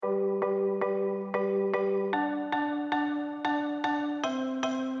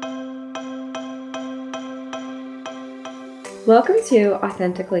Welcome to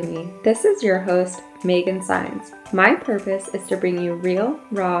Authentically Me. This is your host, Megan Sines. My purpose is to bring you real,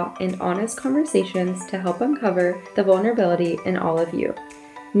 raw, and honest conversations to help uncover the vulnerability in all of you.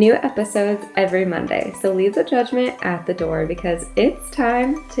 New episodes every Monday, so leave the judgment at the door because it's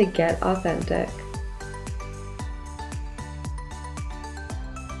time to get authentic.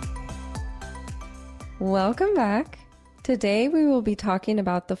 Welcome back. Today we will be talking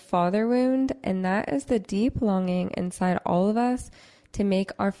about the father wound, and that is the deep longing inside all of us to make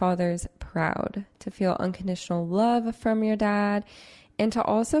our fathers proud, to feel unconditional love from your dad, and to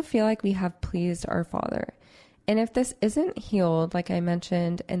also feel like we have pleased our father. And if this isn't healed, like I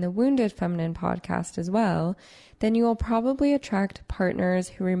mentioned in the Wounded Feminine podcast as well, then you will probably attract partners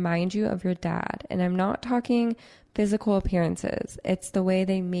who remind you of your dad. And I'm not talking physical appearances. It's the way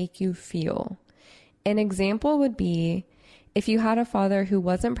they make you feel. An example would be if you had a father who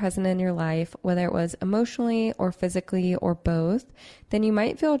wasn't present in your life, whether it was emotionally or physically or both, then you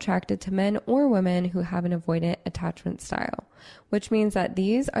might feel attracted to men or women who have an avoidant attachment style, which means that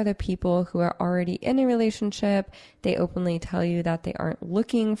these are the people who are already in a relationship. They openly tell you that they aren't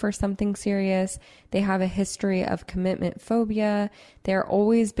looking for something serious. They have a history of commitment phobia. They're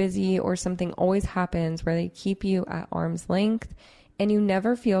always busy or something always happens where they keep you at arm's length, and you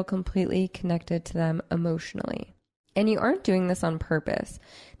never feel completely connected to them emotionally. And you aren't doing this on purpose.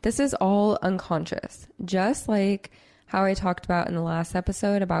 This is all unconscious. Just like how I talked about in the last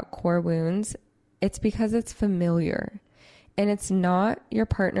episode about core wounds, it's because it's familiar. And it's not your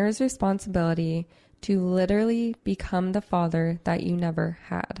partner's responsibility to literally become the father that you never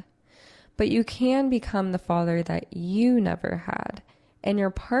had. But you can become the father that you never had. And your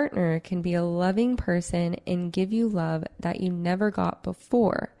partner can be a loving person and give you love that you never got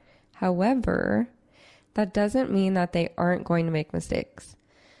before. However, that doesn't mean that they aren't going to make mistakes.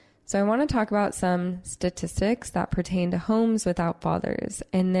 So I want to talk about some statistics that pertain to homes without fathers.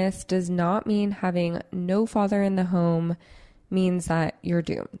 And this does not mean having no father in the home means that you're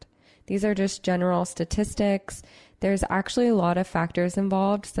doomed. These are just general statistics. There's actually a lot of factors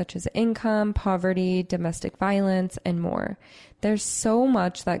involved, such as income, poverty, domestic violence, and more. There's so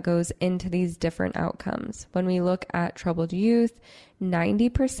much that goes into these different outcomes. When we look at troubled youth,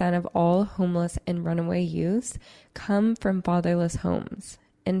 90% of all homeless and runaway youths come from fatherless homes.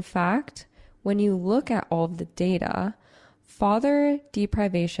 In fact, when you look at all of the data, father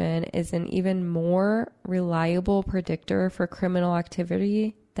deprivation is an even more reliable predictor for criminal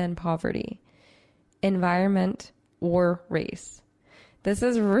activity than poverty, environment, or race. This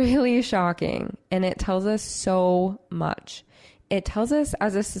is really shocking, and it tells us so much. It tells us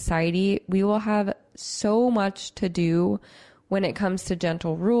as a society, we will have so much to do when it comes to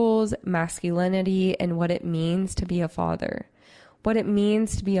gentle rules, masculinity, and what it means to be a father, what it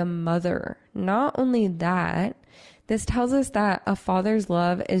means to be a mother. Not only that, this tells us that a father's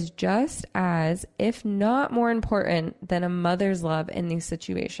love is just as, if not more important than a mother's love in these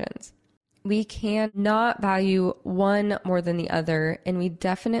situations. We cannot value one more than the other, and we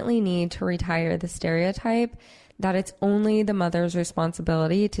definitely need to retire the stereotype that it's only the mother's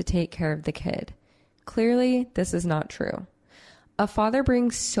responsibility to take care of the kid. Clearly, this is not true. A father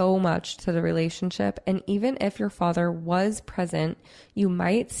brings so much to the relationship, and even if your father was present, you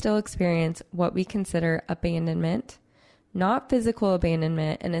might still experience what we consider abandonment. Not physical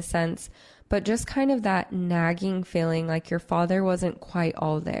abandonment in a sense, but just kind of that nagging feeling like your father wasn't quite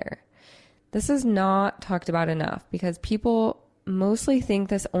all there. This is not talked about enough because people mostly think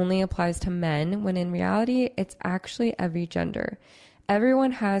this only applies to men, when in reality, it's actually every gender.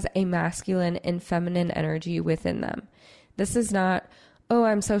 Everyone has a masculine and feminine energy within them. This is not, oh,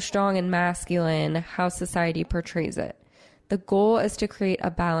 I'm so strong and masculine, how society portrays it. The goal is to create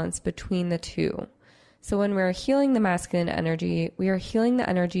a balance between the two. So when we're healing the masculine energy, we are healing the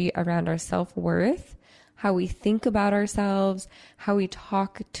energy around our self-worth, how we think about ourselves, how we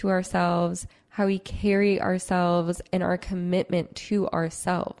talk to ourselves, how we carry ourselves, and our commitment to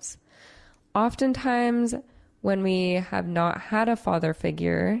ourselves. Oftentimes, when we have not had a father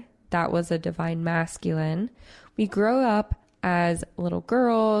figure that was a divine masculine, we grow up as little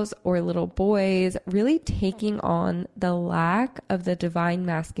girls or little boys really taking on the lack of the divine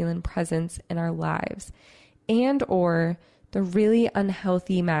masculine presence in our lives and or the really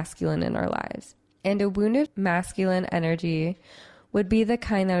unhealthy masculine in our lives. And a wounded masculine energy would be the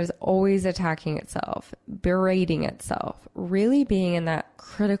kind that is always attacking itself, berating itself, really being in that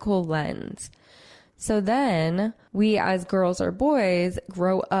critical lens. So then we as girls or boys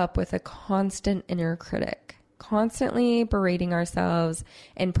grow up with a constant inner critic, constantly berating ourselves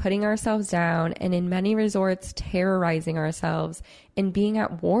and putting ourselves down, and in many resorts terrorizing ourselves and being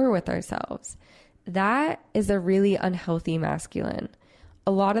at war with ourselves. That is a really unhealthy masculine.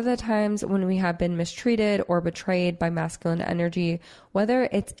 A lot of the times when we have been mistreated or betrayed by masculine energy, whether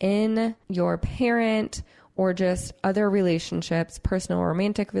it's in your parent or just other relationships, personal or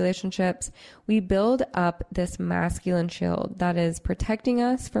romantic relationships, we build up this masculine shield that is protecting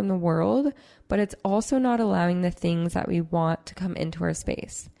us from the world, but it's also not allowing the things that we want to come into our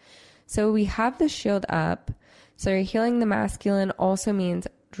space. So we have the shield up. So healing the masculine also means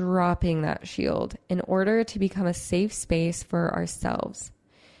dropping that shield in order to become a safe space for ourselves.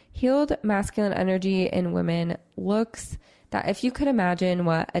 Healed masculine energy in women looks that if you could imagine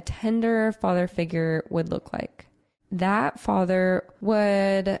what a tender father figure would look like. That father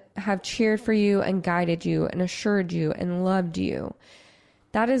would have cheered for you and guided you and assured you and loved you.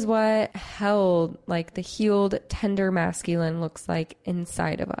 That is what held like the healed, tender masculine looks like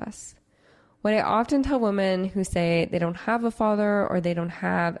inside of us. What I often tell women who say they don't have a father or they don't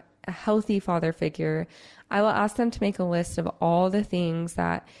have a healthy father figure, I will ask them to make a list of all the things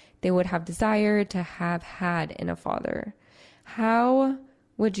that they would have desired to have had in a father. How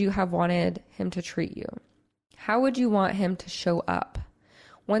would you have wanted him to treat you? How would you want him to show up?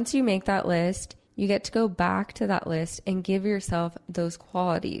 Once you make that list, you get to go back to that list and give yourself those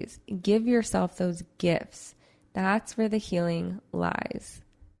qualities. Give yourself those gifts. That's where the healing lies.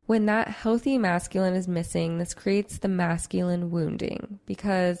 When that healthy masculine is missing, this creates the masculine wounding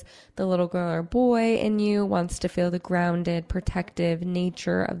because the little girl or boy in you wants to feel the grounded, protective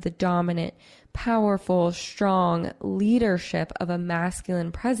nature of the dominant, powerful, strong leadership of a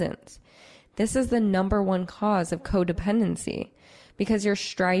masculine presence. This is the number one cause of codependency because you're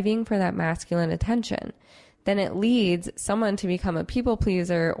striving for that masculine attention. Then it leads someone to become a people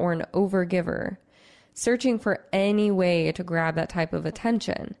pleaser or an overgiver, searching for any way to grab that type of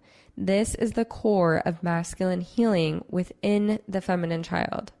attention. This is the core of masculine healing within the feminine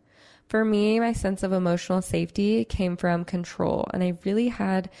child. For me, my sense of emotional safety came from control, and I really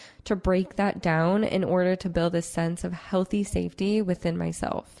had to break that down in order to build a sense of healthy safety within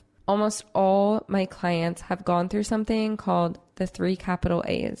myself. Almost all my clients have gone through something called the 3 capital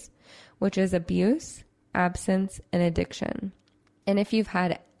A's, which is abuse, absence, and addiction. And if you've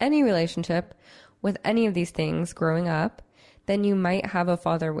had any relationship with any of these things growing up, then you might have a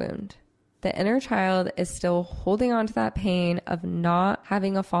father wound. The inner child is still holding on to that pain of not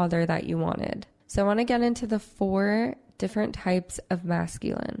having a father that you wanted. So I want to get into the 4 different types of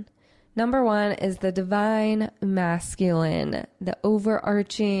masculine. Number 1 is the divine masculine, the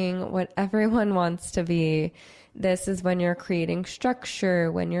overarching, what everyone wants to be. This is when you're creating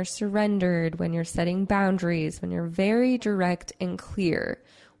structure, when you're surrendered, when you're setting boundaries, when you're very direct and clear,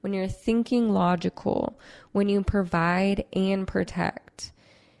 when you're thinking logical, when you provide and protect.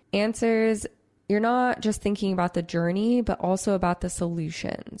 Answers, you're not just thinking about the journey, but also about the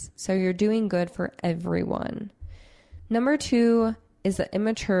solutions. So you're doing good for everyone. Number 2 is the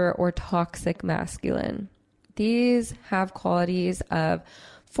immature or toxic masculine. These have qualities of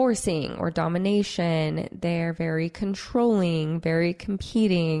forcing or domination. They're very controlling, very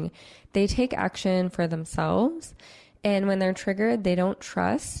competing. They take action for themselves. And when they're triggered, they don't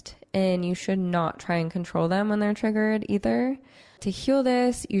trust. And you should not try and control them when they're triggered either. To heal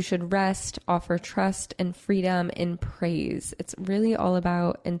this, you should rest, offer trust and freedom in praise. It's really all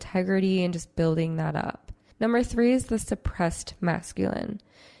about integrity and just building that up. Number 3 is the suppressed masculine.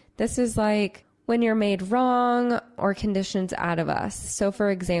 This is like when you're made wrong or conditions out of us. So for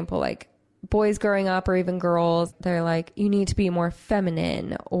example, like boys growing up or even girls, they're like, you need to be more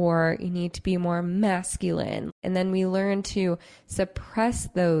feminine or you need to be more masculine. And then we learn to suppress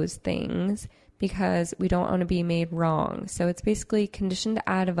those things because we don't want to be made wrong. So it's basically conditioned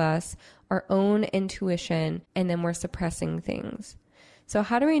out of us, our own intuition, and then we're suppressing things. So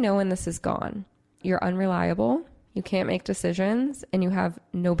how do we know when this is gone? You're unreliable, you can't make decisions, and you have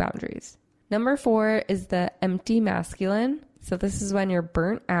no boundaries. Number 4 is the empty masculine. So this is when you're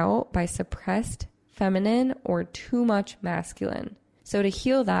burnt out by suppressed feminine or too much masculine. So to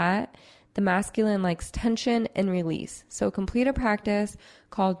heal that, the masculine likes tension and release. So complete a practice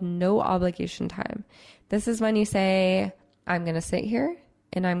called no obligation time. This is when you say, I'm going to sit here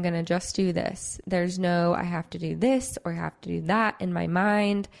and I'm going to just do this. There's no, I have to do this or I have to do that in my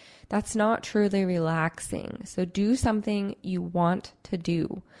mind. That's not truly relaxing. So do something you want to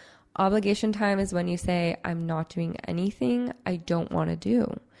do. Obligation time is when you say, I'm not doing anything I don't want to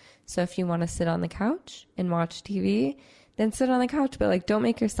do. So if you want to sit on the couch and watch TV, then sit on the couch, but like don't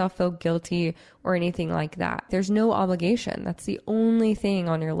make yourself feel guilty or anything like that. There's no obligation. That's the only thing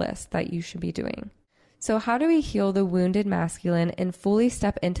on your list that you should be doing. So how do we heal the wounded masculine and fully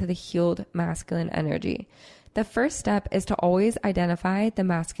step into the healed masculine energy? The first step is to always identify the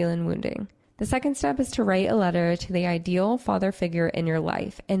masculine wounding. The second step is to write a letter to the ideal father figure in your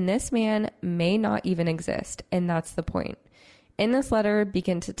life. And this man may not even exist. And that's the point. In this letter,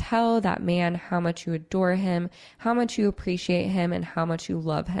 begin to tell that man how much you adore him, how much you appreciate him, and how much you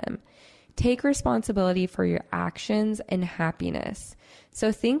love him. Take responsibility for your actions and happiness.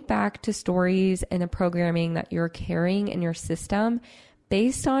 So think back to stories and the programming that you're carrying in your system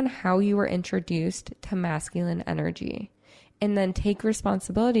based on how you were introduced to masculine energy. And then take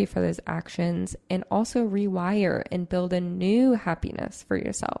responsibility for those actions and also rewire and build a new happiness for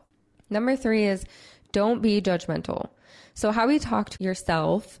yourself. Number 3 is don't be judgmental. So how we talk to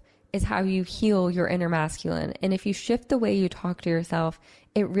yourself is how you heal your inner masculine. And if you shift the way you talk to yourself,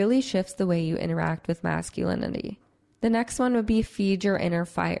 it really shifts the way you interact with masculinity. The next one would be feed your inner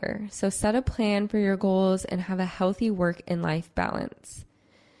fire. So set a plan for your goals and have a healthy work and life balance.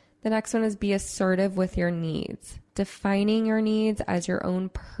 The next one is be assertive with your needs, defining your needs as your own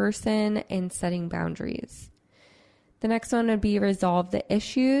person and setting boundaries. The next one would be resolve the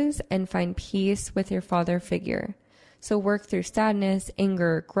issues and find peace with your father figure. So work through sadness,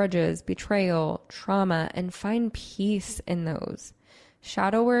 anger, grudges, betrayal, trauma, and find peace in those.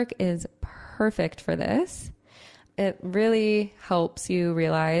 Shadow work is perfect for this. It really helps you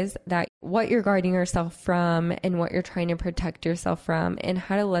realize that what you're guarding yourself from and what you're trying to protect yourself from, and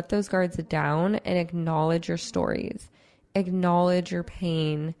how to let those guards down and acknowledge your stories, acknowledge your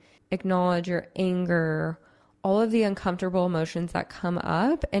pain, acknowledge your anger, all of the uncomfortable emotions that come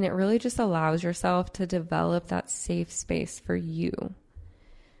up. And it really just allows yourself to develop that safe space for you.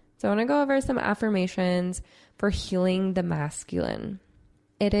 So I want to go over some affirmations for healing the masculine.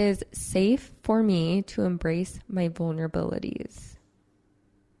 It is safe for me to embrace my vulnerabilities.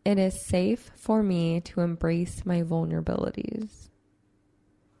 It is safe for me to embrace my vulnerabilities.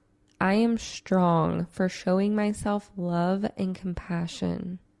 I am strong for showing myself love and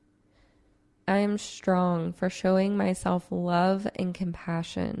compassion. I am strong for showing myself love and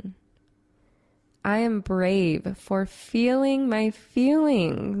compassion. I am brave for feeling my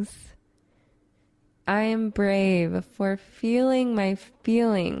feelings. I am brave for feeling my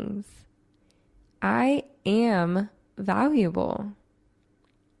feelings. I am valuable.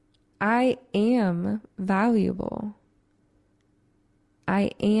 I am valuable.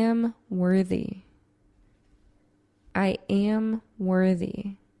 I am worthy. I am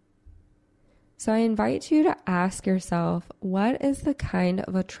worthy. So I invite you to ask yourself, what is the kind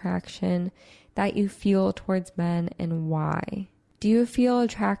of attraction that you feel towards men and why? Do you feel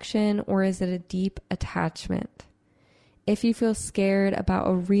attraction, or is it a deep attachment? If you feel scared about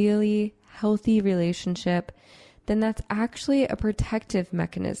a really healthy relationship, then that's actually a protective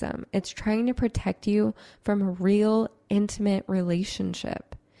mechanism. It's trying to protect you from a real intimate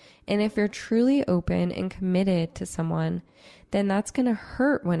relationship. And if you're truly open and committed to someone, then that's going to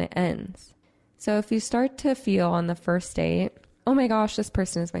hurt when it ends. So if you start to feel on the first date, oh my gosh, this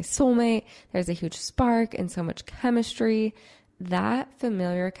person is my soulmate, there's a huge spark and so much chemistry, that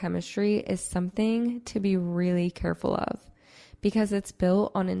familiar chemistry is something to be really careful of, because it's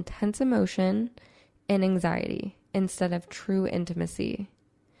built on intense emotion and anxiety instead of true intimacy.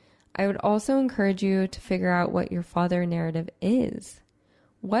 I would also encourage you to figure out what your father narrative is.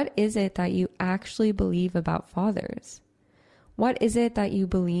 What is it that you actually believe about fathers? What is it that you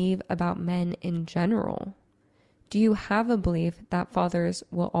believe about men in general? Do you have a belief that fathers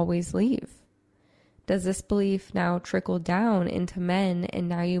will always leave? Does this belief now trickle down into men, and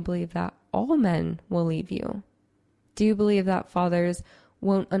now you believe that all men will leave you? Do you believe that fathers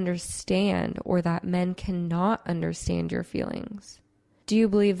won't understand, or that men cannot understand your feelings? Do you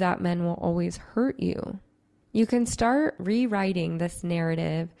believe that men will always hurt you? You can start rewriting this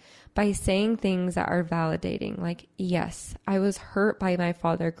narrative by saying things that are validating, like, yes, I was hurt by my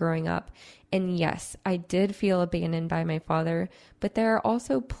father growing up, and yes, I did feel abandoned by my father, but there are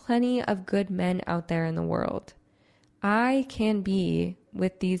also plenty of good men out there in the world. I can be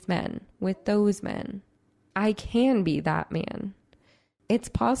with these men, with those men. I can be that man. It's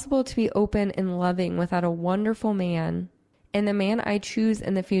possible to be open and loving without a wonderful man, and the man I choose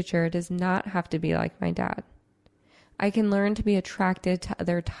in the future does not have to be like my dad. I can learn to be attracted to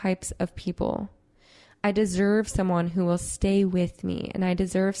other types of people. I deserve someone who will stay with me, and I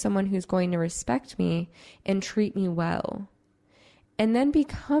deserve someone who's going to respect me and treat me well. And then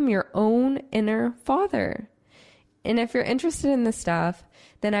become your own inner father. And if you're interested in this stuff,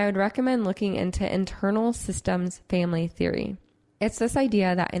 then I would recommend looking into internal systems family theory. It's this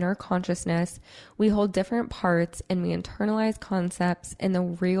idea that in our consciousness, we hold different parts and we internalize concepts in the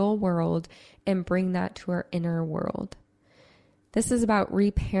real world and bring that to our inner world. This is about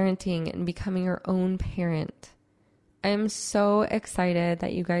reparenting and becoming your own parent. I am so excited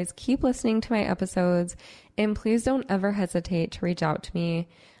that you guys keep listening to my episodes, and please don't ever hesitate to reach out to me.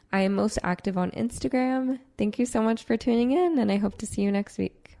 I am most active on Instagram. Thank you so much for tuning in, and I hope to see you next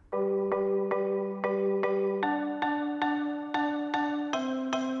week.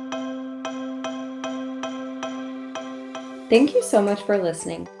 Thank you so much for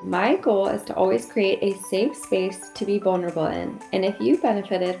listening. My goal is to always create a safe space to be vulnerable in, and if you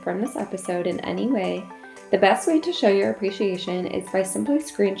benefited from this episode in any way, the best way to show your appreciation is by simply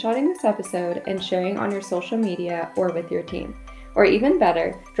screenshotting this episode and sharing on your social media or with your team. Or even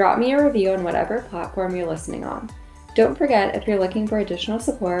better, drop me a review on whatever platform you're listening on. Don't forget, if you're looking for additional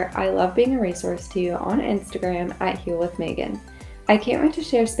support, I love being a resource to you on Instagram at Heal with Megan. I can't wait to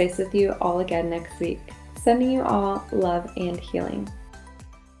share space with you all again next week. Sending you all love and healing.